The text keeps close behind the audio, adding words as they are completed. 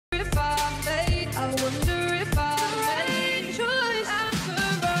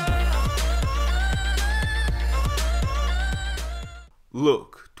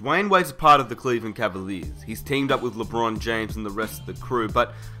Look, Dwyane Wade's a part of the Cleveland Cavaliers. He's teamed up with LeBron James and the rest of the crew,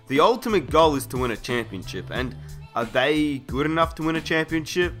 but the ultimate goal is to win a championship, and are they good enough to win a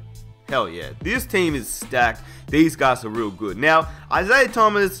championship? Hell yeah. This team is stacked. These guys are real good. Now, Isaiah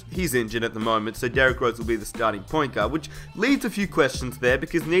Thomas, he's injured at the moment, so Derrick Rose will be the starting point guard, which leaves a few questions there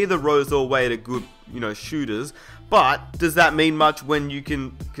because neither Rose or Wade are good, shooters. But does that mean much when you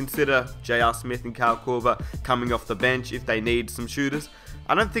can consider J.R. Smith and Kyle Korver coming off the bench if they need some shooters?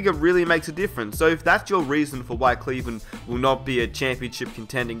 I don't think it really makes a difference. So if that's your reason for why Cleveland will not be a championship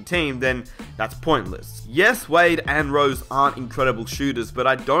contending team, then that's pointless. Yes, Wade and Rose aren't incredible shooters, but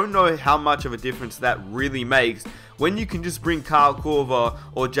I don't know how much of a difference that really makes when you can just bring Kyle Korver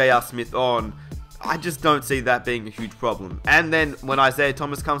or J.R. Smith on. I just don't see that being a huge problem. And then when Isaiah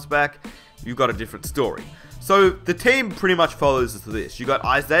Thomas comes back, you've got a different story. So the team pretty much follows this. You got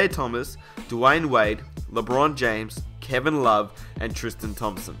Isaiah Thomas, Dwyane Wade, LeBron James, Kevin Love, and Tristan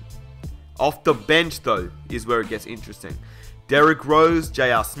Thompson. Off the bench though is where it gets interesting. Derrick Rose,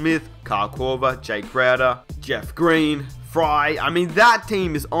 J.R. Smith, Kyle Korver, Jay Crowder, Jeff Green, Fry. I mean, that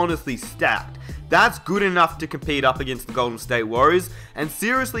team is honestly stacked. That's good enough to compete up against the Golden State Warriors and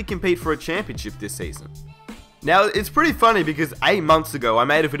seriously compete for a championship this season. Now, it's pretty funny because 8 months ago, I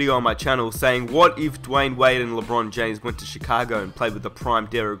made a video on my channel saying what if Dwyane Wade and LeBron James went to Chicago and played with the prime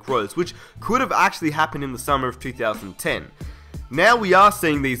Derrick Rose, which could have actually happened in the summer of 2010. Now we are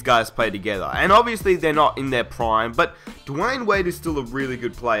seeing these guys play together, and obviously they're not in their prime, but Dwyane Wade is still a really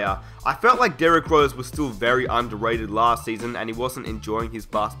good player. I felt like Derrick Rose was still very underrated last season and he wasn't enjoying his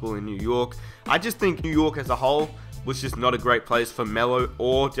basketball in New York. I just think New York as a whole was just not a great place for Melo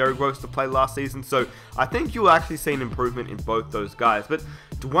or Derrick Rose to play last season, so I think you'll actually see an improvement in both those guys. But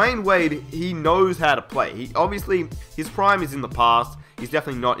Dwyane Wade, he knows how to play. Obviously, his prime is in the past, he's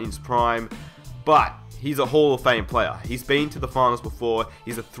definitely not in his prime, but he's a Hall of Fame player. He's been to the finals before,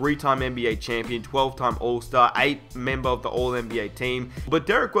 he's a 3-time NBA champion, 12-time All-Star, 8th member of the All-NBA team. But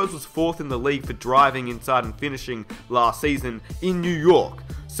Derrick Rose was 4th in the league for driving inside and finishing last season in New York.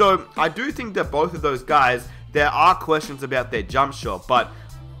 So I do think that both of those guys, there are questions about their jump shot, but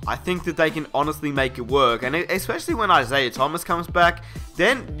I think that they can honestly make it work. And especially when Isaiah Thomas comes back,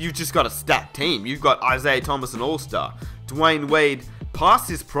 then you've just got a stacked team. You've got Isaiah Thomas, an All-Star. Dwyane Wade, past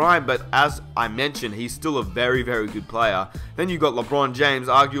his prime, but as I mentioned, he's still a very, very good player. Then you've got LeBron James,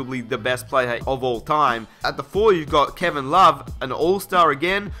 arguably the best player of all time. At the 4, you've got Kevin Love, an All-Star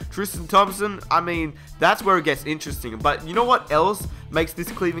again. Tristan Thompson, I mean, that's where it gets interesting. But you know what else makes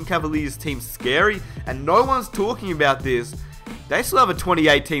this Cleveland Cavaliers team scary? And no one's talking about this. They still have a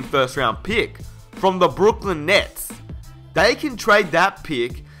 2018 first-round pick from the Brooklyn Nets. They can trade that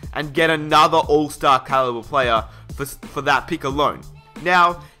pick and get another All-Star caliber player for that pick alone.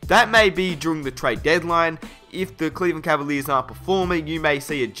 Now, that may be during the trade deadline. If the Cleveland Cavaliers aren't performing, you may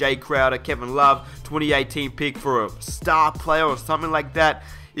see a Jay Crowder, Kevin Love 2018 pick for a star player or something like that.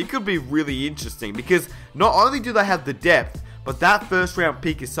 It could be really interesting because not only do they have the depth, but that first round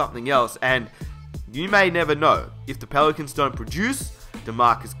pick is something else, and you may never know. If the Pelicans don't produce,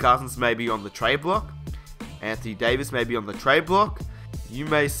 DeMarcus Cousins may be on the trade block, Anthony Davis may be on the trade block. You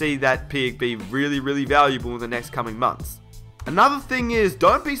may see that pick be really, really valuable in the next coming months. Another thing is,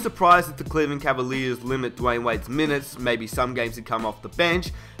 don't be surprised if the Cleveland Cavaliers limit Dwyane Wade's minutes, maybe some games he come off the bench,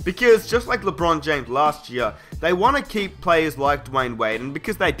 because just like LeBron James last year, they want to keep players like Dwyane Wade, and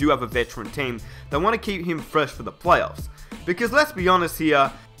because they do have a veteran team, they want to keep him fresh for the playoffs. Because let's be honest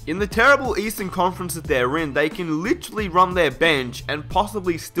here, in the terrible Eastern Conference that they're in, they can literally run their bench and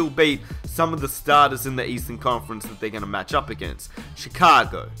possibly still beat some of the starters in the Eastern Conference that they're going to match up against.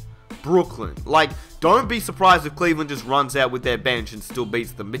 Chicago, Brooklyn. Like, don't be surprised if Cleveland just runs out with their bench and still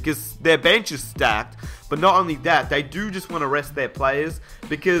beats them, because their bench is stacked. But not only that, they do just want to rest their players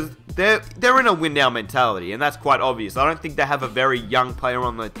because they're in a win now mentality, and that's quite obvious. I don't think they have a very young player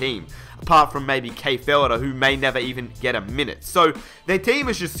on their team, apart from maybe Kay Felder, who may never even get a minute. So their team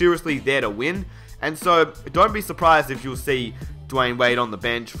is just seriously there to win, and so don't be surprised if you'll see Dwyane Wade on the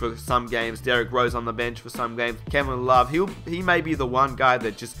bench for some games, Derrick Rose on the bench for some games, Kevin Love, he may be the one guy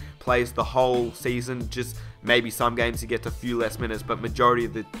that just plays the whole season. Just maybe some games he gets a few less minutes, but majority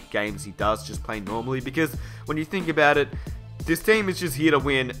of the games he does just play normally, because when you think about it, this team is just here to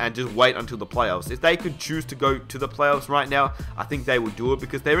win and just wait until the playoffs. If they could choose to go to the playoffs right now, I think they would do it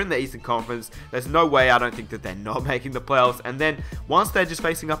because they're in the Eastern Conference. There's no way I don't think that they're not making the playoffs. And then once they're just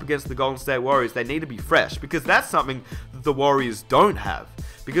facing up against the Golden State Warriors, they need to be fresh, because that's something that the Warriors don't have.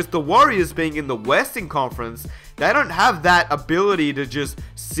 Because the Warriors, being in the Western Conference, they don't have that ability to just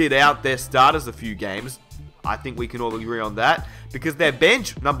sit out their starters a few games. I think we can all agree on that, because their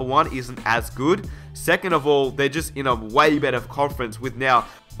bench, number one, isn't as good. Second of all, they're just in a way better conference with now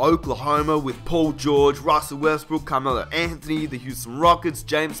Oklahoma with Paul George, Russell Westbrook, Carmelo Anthony, the Houston Rockets,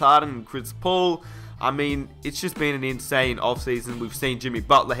 James Harden, and Chris Paul. I mean, it's just been an insane offseason. We've seen Jimmy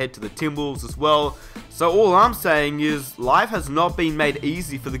Butler head to the Timberwolves as well. So all I'm saying is life has not been made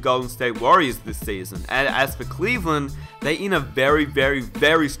easy for the Golden State Warriors this season. And as for Cleveland, they're in a very, very,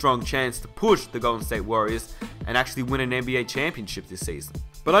 very strong chance to push the Golden State Warriors and actually win an NBA championship this season.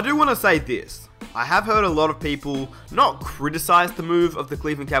 But I do want to say this. I have heard a lot of people not criticize the move of the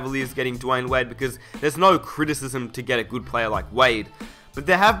Cleveland Cavaliers getting Dwyane Wade, because there's no criticism to get a good player like Wade. But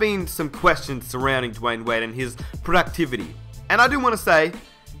there have been some questions surrounding Dwyane Wade and his productivity. And I do want to say,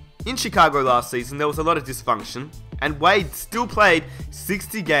 in Chicago last season, there was a lot of dysfunction, and Wade still played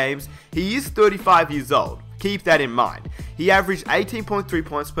 60 games. He is 35 years old. Keep that in mind. He averaged 18.3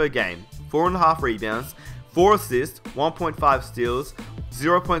 points per game, 4.5 rebounds, 4 assists, 1.5 steals,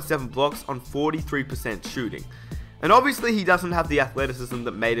 0.7 blocks on 43% shooting. And obviously he doesn't have the athleticism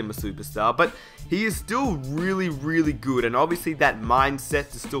that made him a superstar, but he is still really, really good, and obviously that mindset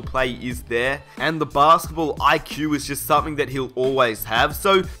to still play is there, and the basketball IQ is just something that he'll always have.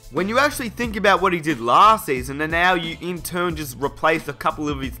 So when you actually think about what he did last season, and now you in turn just replace a couple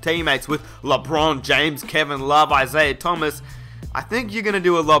of his teammates with LeBron James, Kevin Love, Isaiah Thomas, I think you're going to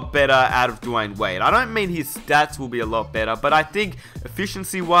do a lot better out of Dwyane Wade. I don't mean his stats will be a lot better, but I think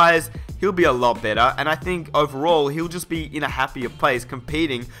efficiency-wise, he'll be a lot better. And I think overall, he'll just be in a happier place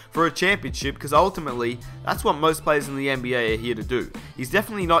competing for a championship, because ultimately, that's what most players in the NBA are here to do. He's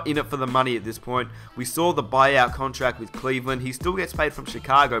definitely not in it for the money at this point. We saw the buyout contract with Cleveland. He still gets paid from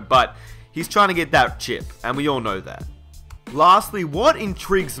Chicago, but he's trying to get that chip, and we all know that. Lastly, what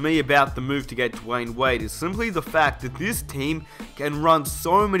intrigues me about the move to get Dwyane Wade is simply the fact that this team can run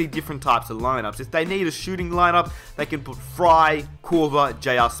so many different types of lineups. If they need a shooting lineup, they can put Fry, Korver,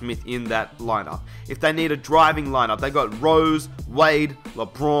 J.R. Smith in that lineup. If they need a driving lineup, they got Rose, Wade,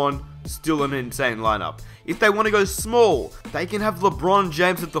 LeBron, still an insane lineup. If they want to go small, they can have LeBron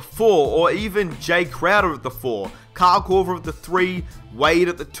James at the 4, or even Jay Crowder at the 4, Kyle Korver at the 3, Wade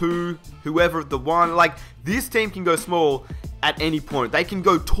at the 2, whoever at the 1. Like, this team can go small at any point. They can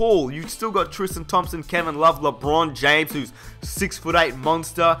go tall. You've still got Tristan Thompson, Kevin Love, LeBron James, who's 6'8"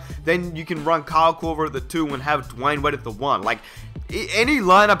 monster. Then you can run Kyle Korver at the 2 and have Dwyane Wade at the 1. Like, any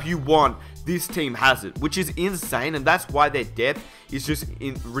lineup you want, this team has it, which is insane, and that's why their depth is just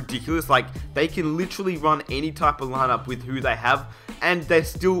ridiculous. Like, they can literally run any type of lineup with who they have, and they're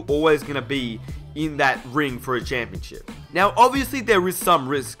still always going to be in that ring for a championship. Now, obviously, there is some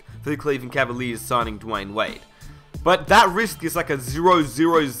risk for the Cleveland Cavaliers signing Dwyane Wade, but that risk is like a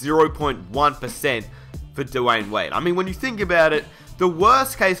 0.1% for Dwyane Wade. I mean, when you think about it, the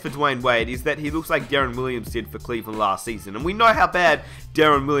worst case for Dwyane Wade is that he looks like Deron Williams did for Cleveland last season. And we know how bad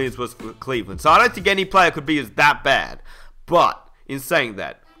Deron Williams was for Cleveland. So I don't think any player could be as that bad. But in saying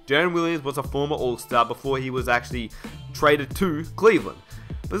that, Deron Williams was a former All-Star before he was actually traded to Cleveland.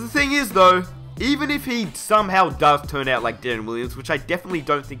 But the thing is though, even if he somehow does turn out like Deron Williams, which I definitely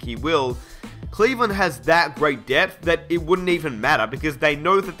don't think he will, Cleveland has that great depth that it wouldn't even matter, because they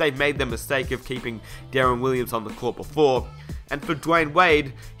know that they've made the mistake of keeping Deron Williams on the court before. And for Dwyane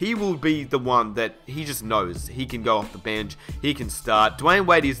Wade, he will be the one that he just knows he can go off the bench, he can start. Dwyane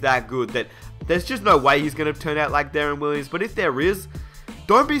Wade is that good that there's just no way he's going to turn out like Deron Williams. But if there is,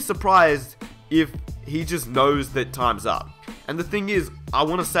 don't be surprised if he just knows that time's up. And the thing is, I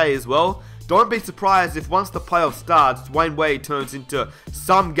want to say as well, don't be surprised if once the playoff starts, Dwyane Wade turns into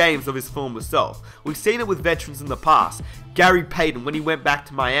some games of his former self. We've seen it with veterans in the past. Gary Payton, when he went back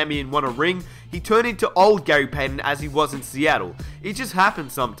to Miami and won a ring, he turned into old Gary Payton as he was in Seattle. It just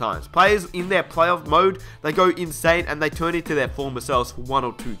happens sometimes. Players in their playoff mode, they go insane and they turn into their former selves for 1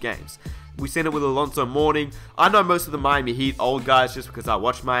 or 2 games. We've seen it with Alonzo Mourning. I know most of the Miami Heat old guys just because I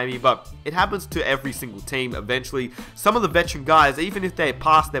watch Miami, but it happens to every single team eventually. Some of the veteran guys, even if they're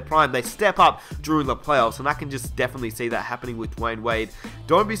past their prime, they step up during the playoffs, and I can just definitely see that happening with Dwyane Wade.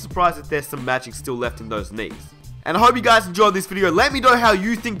 Don't be surprised if there's some magic still left in those knees. And I hope you guys enjoyed this video. Let me know how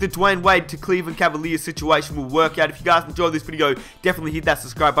you think the Dwyane Wade to Cleveland Cavaliers situation will work out. If you guys enjoyed this video, definitely hit that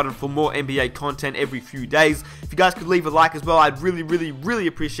subscribe button for more NBA content every few days. If you guys could leave a like as well, I'd really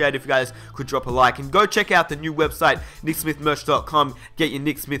appreciate it if you guys could drop a like. And go check out the new website, nicksmithmerch.com. Get your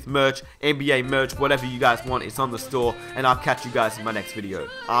Nick Smith merch, NBA merch, whatever you guys want. It's on the store. And I'll catch you guys in my next video.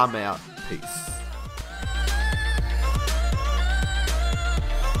 I'm out. Peace.